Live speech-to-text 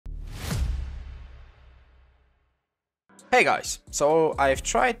Hey guys, so I've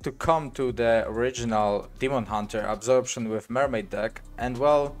tried to come to the original Demon Hunter absorption with Mermaid deck and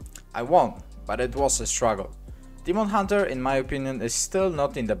well, I won, but it was a struggle. Demon Hunter in my opinion is still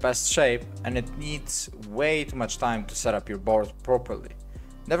not in the best shape and it needs way too much time to set up your board properly.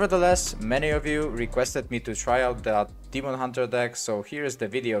 Nevertheless, many of you requested me to try out that Demon Hunter deck, so here's the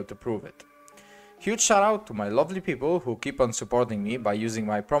video to prove it. Huge shout out to my lovely people who keep on supporting me by using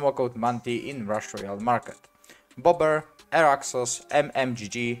my promo code Manty in Royale Market. Bobber, Eraxos,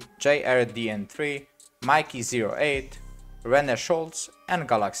 MMGG, JRDN3, Mikey08, Rene Schultz and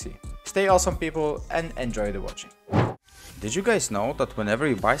Galaxy. Stay awesome people and enjoy the watching. Did you guys know that whenever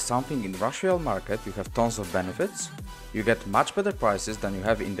you buy something in Royale Market you have tons of benefits? You get much better prices than you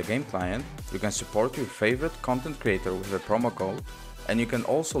have in the game client, you can support your favorite content creator with a promo code, and you can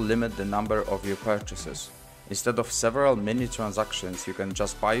also limit the number of your purchases. Instead of several mini transactions, you can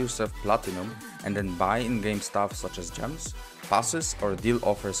just buy yourself platinum and then buy in-game stuff such as gems, passes or deal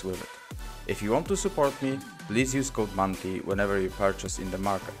offers with it. If you want to support me, please use code MANTY whenever you purchase in the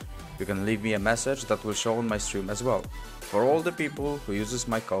market. You can leave me a message that will show on my stream as well. For all the people who uses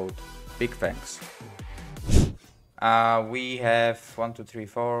my code, big thanks. We have 1, 2, 3,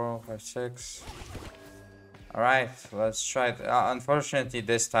 4, 5, 6. Alright, let's try it. Unfortunately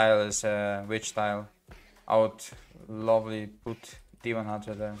this tile is a witch tile. I would lovely put Demon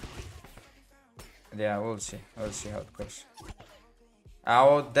Hunter there. Yeah, we'll see how it goes. I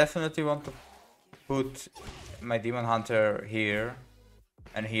would definitely want to put my Demon Hunter here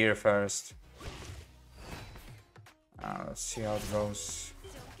and here first. Let's see how it goes.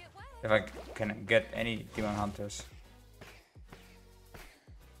 If I can get any Demon Hunters.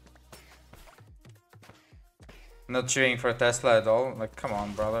 Not cheering for Tesla at all. Like, come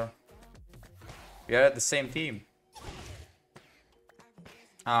on, brother. We are at the same team.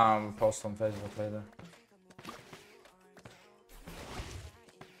 We'll post on Facebook later.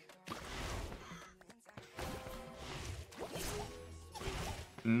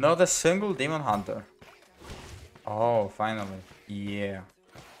 Not a single Demon Hunter. Oh, finally. Yeah.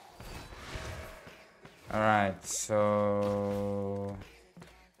 Alright, so...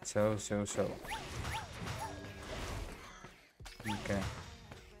 Okay.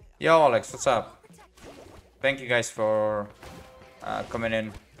 Yo, Alex, what's up? Thank you guys for coming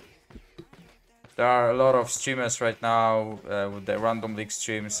in. There are a lot of streamers right now with the random league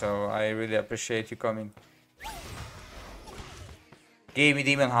stream, so I really appreciate you coming. Give me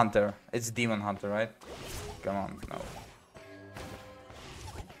Demon Hunter. It's Demon Hunter, right? Come on, no.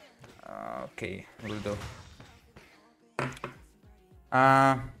 Okay, will do.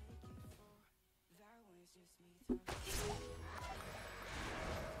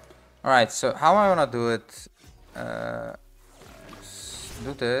 Alright, so how I wanna do it?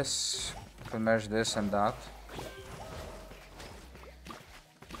 Do this, can merge this and that.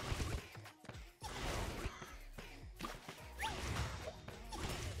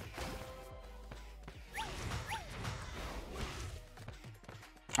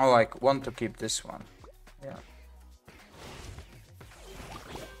 I like want to keep this one. Yeah.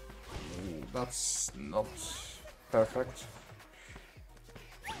 Ooh, that's not perfect.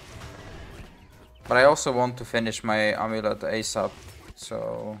 But I also want to finish my amulet ASAP,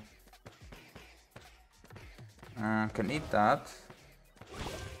 so can eat that.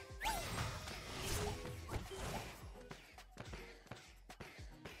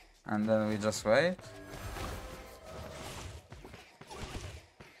 And then we just wait.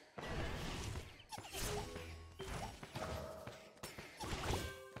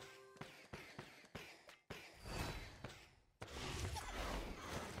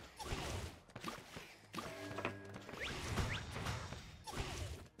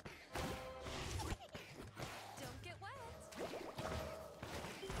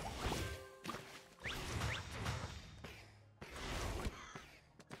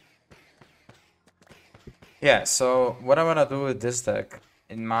 Yeah, so what I wanna do with this deck,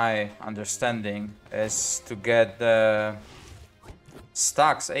 in my understanding, is to get the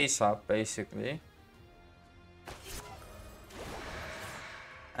stacks ASAP, basically.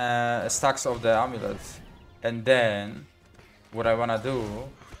 Stacks of the amulet. And then, what I wanna do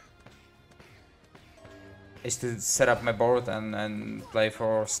is to set up my board and play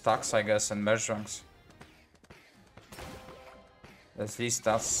for stacks, I guess, and merge ranks. At least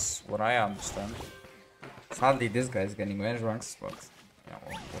that's what I understand. Sadly, this guy is getting merge ranks, but yeah,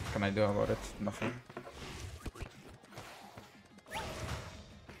 what can I do about it? Nothing.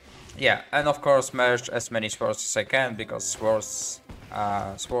 Yeah, and of course merge as many swords as I can because sword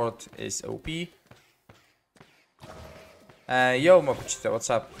is OP. Yo, Mokuchita, what's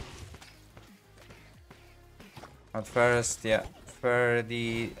up? At first, yeah,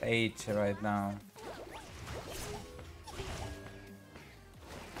 38 right now.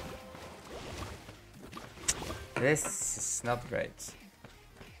 This is not great.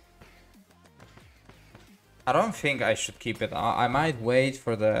 I don't think I should keep it. I might wait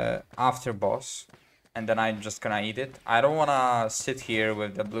for the after boss, and then I'm just gonna eat it. I don't wanna sit here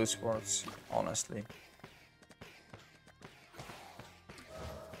with the blue swords, honestly.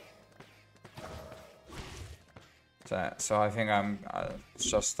 So I think I'll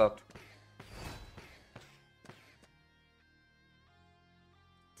just that.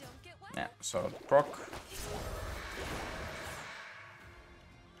 Yeah, so proc.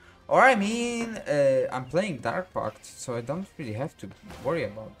 Or I mean, I'm playing Dark Pact, so I don't really have to worry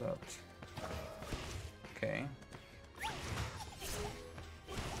about that. Okay.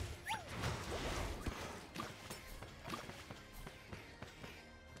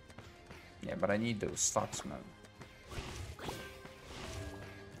 Yeah, but I need those stocks, man.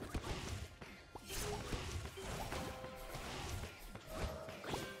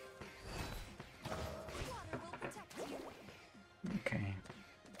 Okay.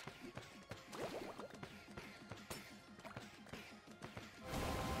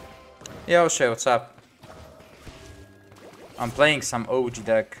 Yo, Shay, what's up? I'm playing some OG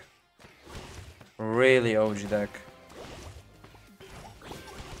deck. Really OG deck.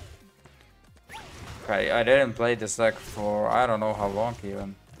 Okay, I didn't play this deck for I don't know how long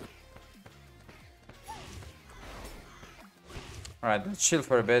even. Alright, let's chill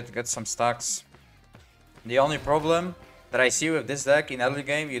for a bit, get some stacks. The only problem that I see with this deck in early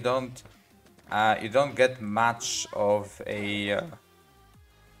game, you don't get much of a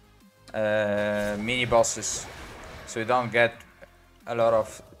mini bosses, so you don't get a lot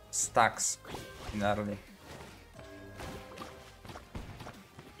of stacks in early.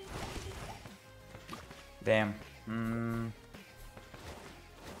 Damn.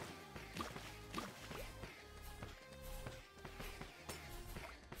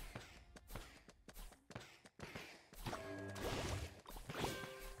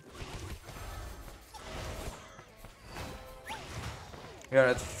 We are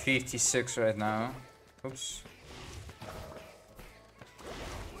at 56 right now. Oops.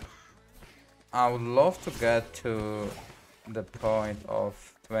 I would love to get to the point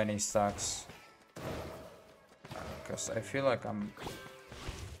of 20 stacks. Because I feel like I'm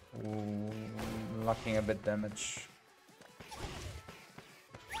lacking a bit damage.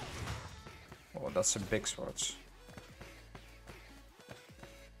 Oh, that's a big sword.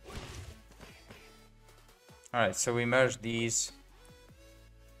 Alright, so we merged these.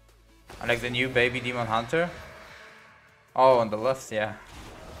 I like the new baby demon hunter. Oh, on the left, yeah.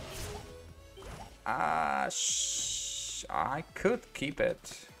 I could keep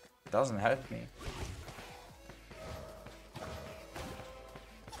it. Doesn't hurt me.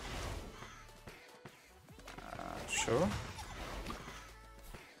 Sure.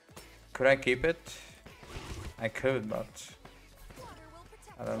 Could I keep it? I could, but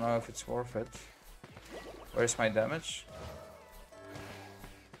I don't know if it's worth it. Where's my damage?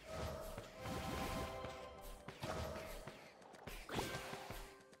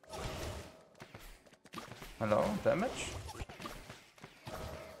 Hello, damage?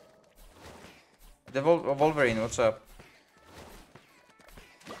 The Wolverine, what's up?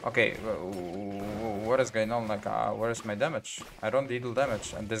 Okay, what is going on? Like, where is my damage? I don't deal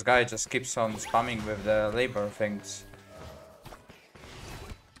damage, and this guy just keeps on spamming with the labor things.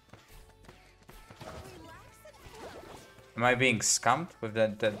 Am I being scammed with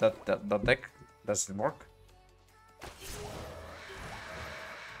that deck? Does it work?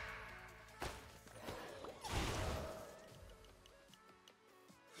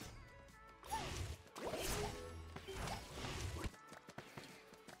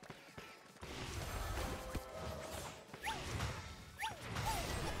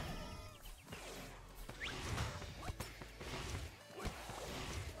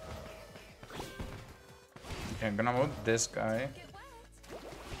 Okay, I'm gonna move this guy.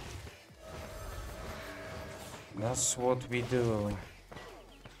 That's what we do.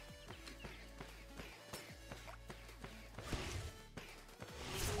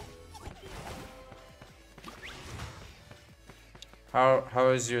 How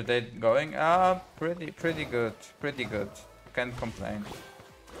is your day going? Pretty good. Pretty good. Can't complain.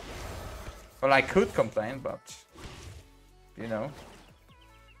 Well, I could complain, but you know.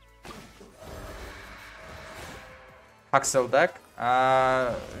 Haxel deck?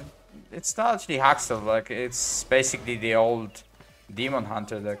 It's not actually Haxel, like it's basically the old Demon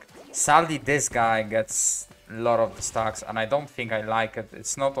Hunter deck. Sadly, this guy gets a lot of the stacks, and I don't think I like it.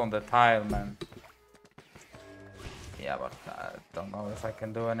 It's not on the tile, man. Yeah, but I don't know if I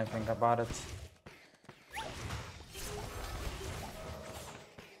can do anything about it.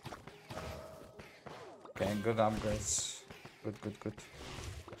 Okay, good upgrades. Good, good, good.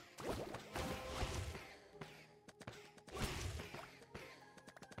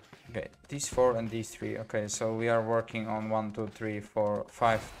 Okay, these 4 and these 3. Okay, so we are working on 1, 2, 3, 4,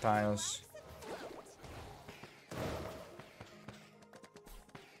 5 tiles.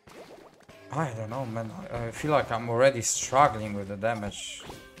 I don't know, man. I feel like I'm already struggling with the damage.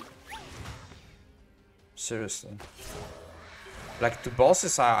 Seriously. Like, to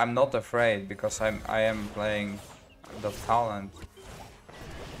bosses, I'm not afraid because I am playing the talent.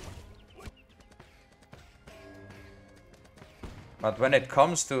 But when it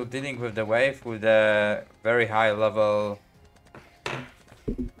comes to dealing with the wave with a very high level...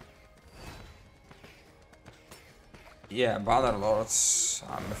 Yeah, Banner Lords,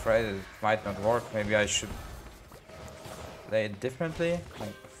 I'm afraid it might not work. Maybe I should play it differently.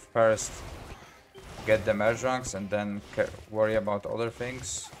 Like, first get the merge ranks and then worry about other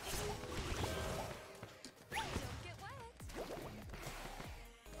things.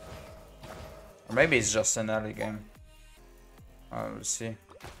 Or maybe it's just an early game. We'll see.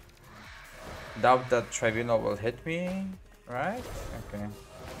 Doubt that Tribunal will hit me, right? Okay.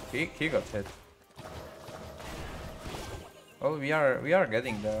 He got hit. Well, we are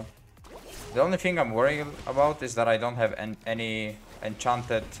getting there. The only thing I'm worried about is that I don't have any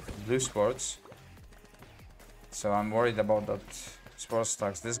enchanted blue sports. So I'm worried about that sports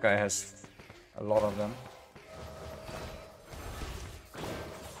stacks. This guy has a lot of them.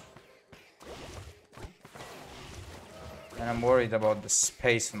 And I'm worried about the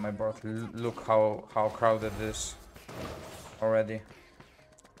space on my board. Look how crowded it is already.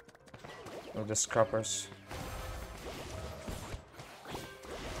 With the scrappers.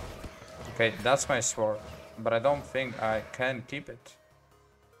 Okay, that's my sword. But I don't think I can keep it.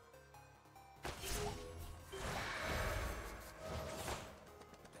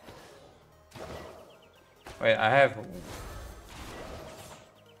 Wait, I have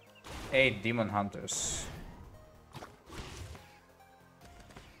 8 demon hunters.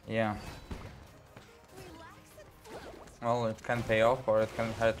 Yeah. Well, it can pay off or it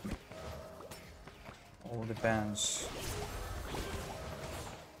can hurt me. All depends.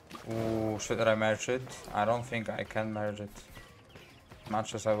 Ooh, should I merge it? I don't think I can merge it.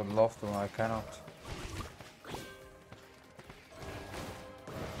 Much as I would love to, I cannot.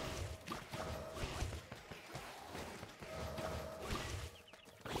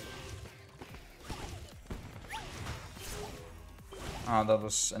 Ah, that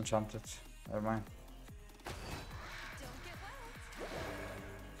was enchanted. Never mind.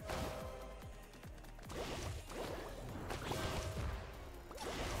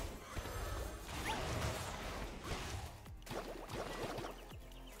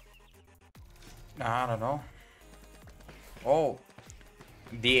 I don't know. Oh,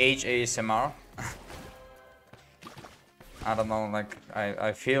 DH ASMR. I don't know, like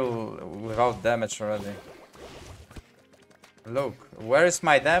I feel without damage already. Look, where is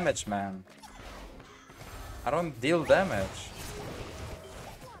my damage, man? I don't deal damage.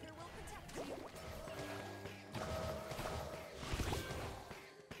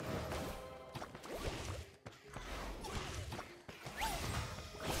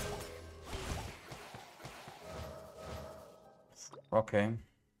 Okay.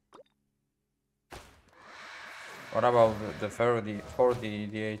 What about the 40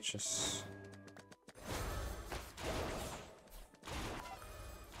 DHs?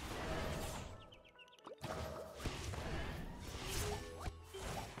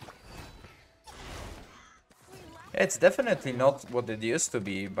 It's definitely not what it used to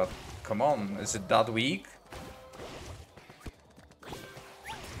be, but come on, is it that weak?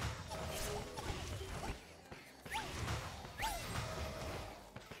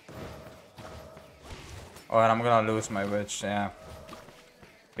 Oh, and I'm gonna lose my witch, yeah.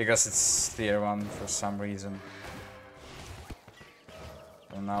 Because it's tier 1 for some reason.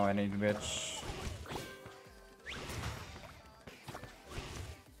 So now I need witch.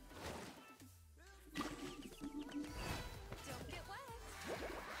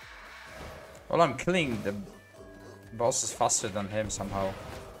 Well, I'm killing the bosses faster than him somehow.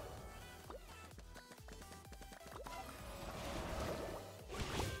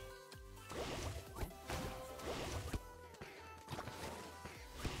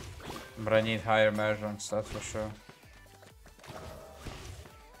 But I need higher measurements, that's for sure.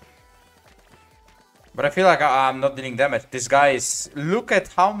 But I feel like I'm not dealing damage. This guy is... Look at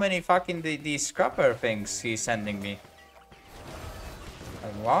how many fucking these scrapper things he's sending me.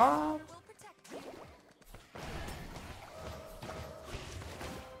 Like, what?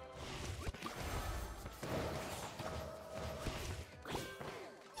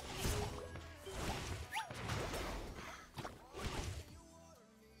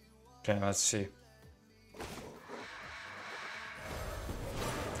 Okay, let's see.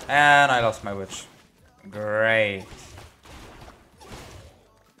 And I lost my witch. Great.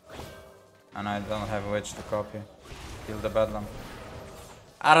 And I don't have a witch to copy. Kill the bedlam.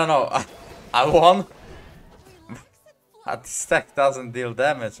 I don't know. I won. But this deck doesn't deal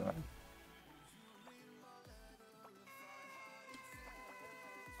damage, man.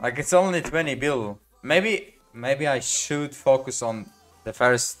 Like, it's only 20 bill. Maybe I should focus on the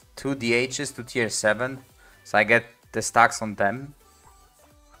first 2 DHs to tier 7. So I get the stacks on them.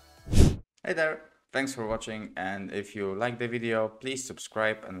 Hey there. Thanks for watching, and if you like the video, please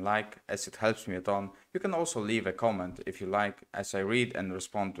subscribe and like, as it helps me a ton. You can also leave a comment if you like, as I read and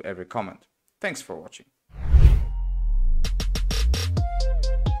respond to every comment. Thanks for watching.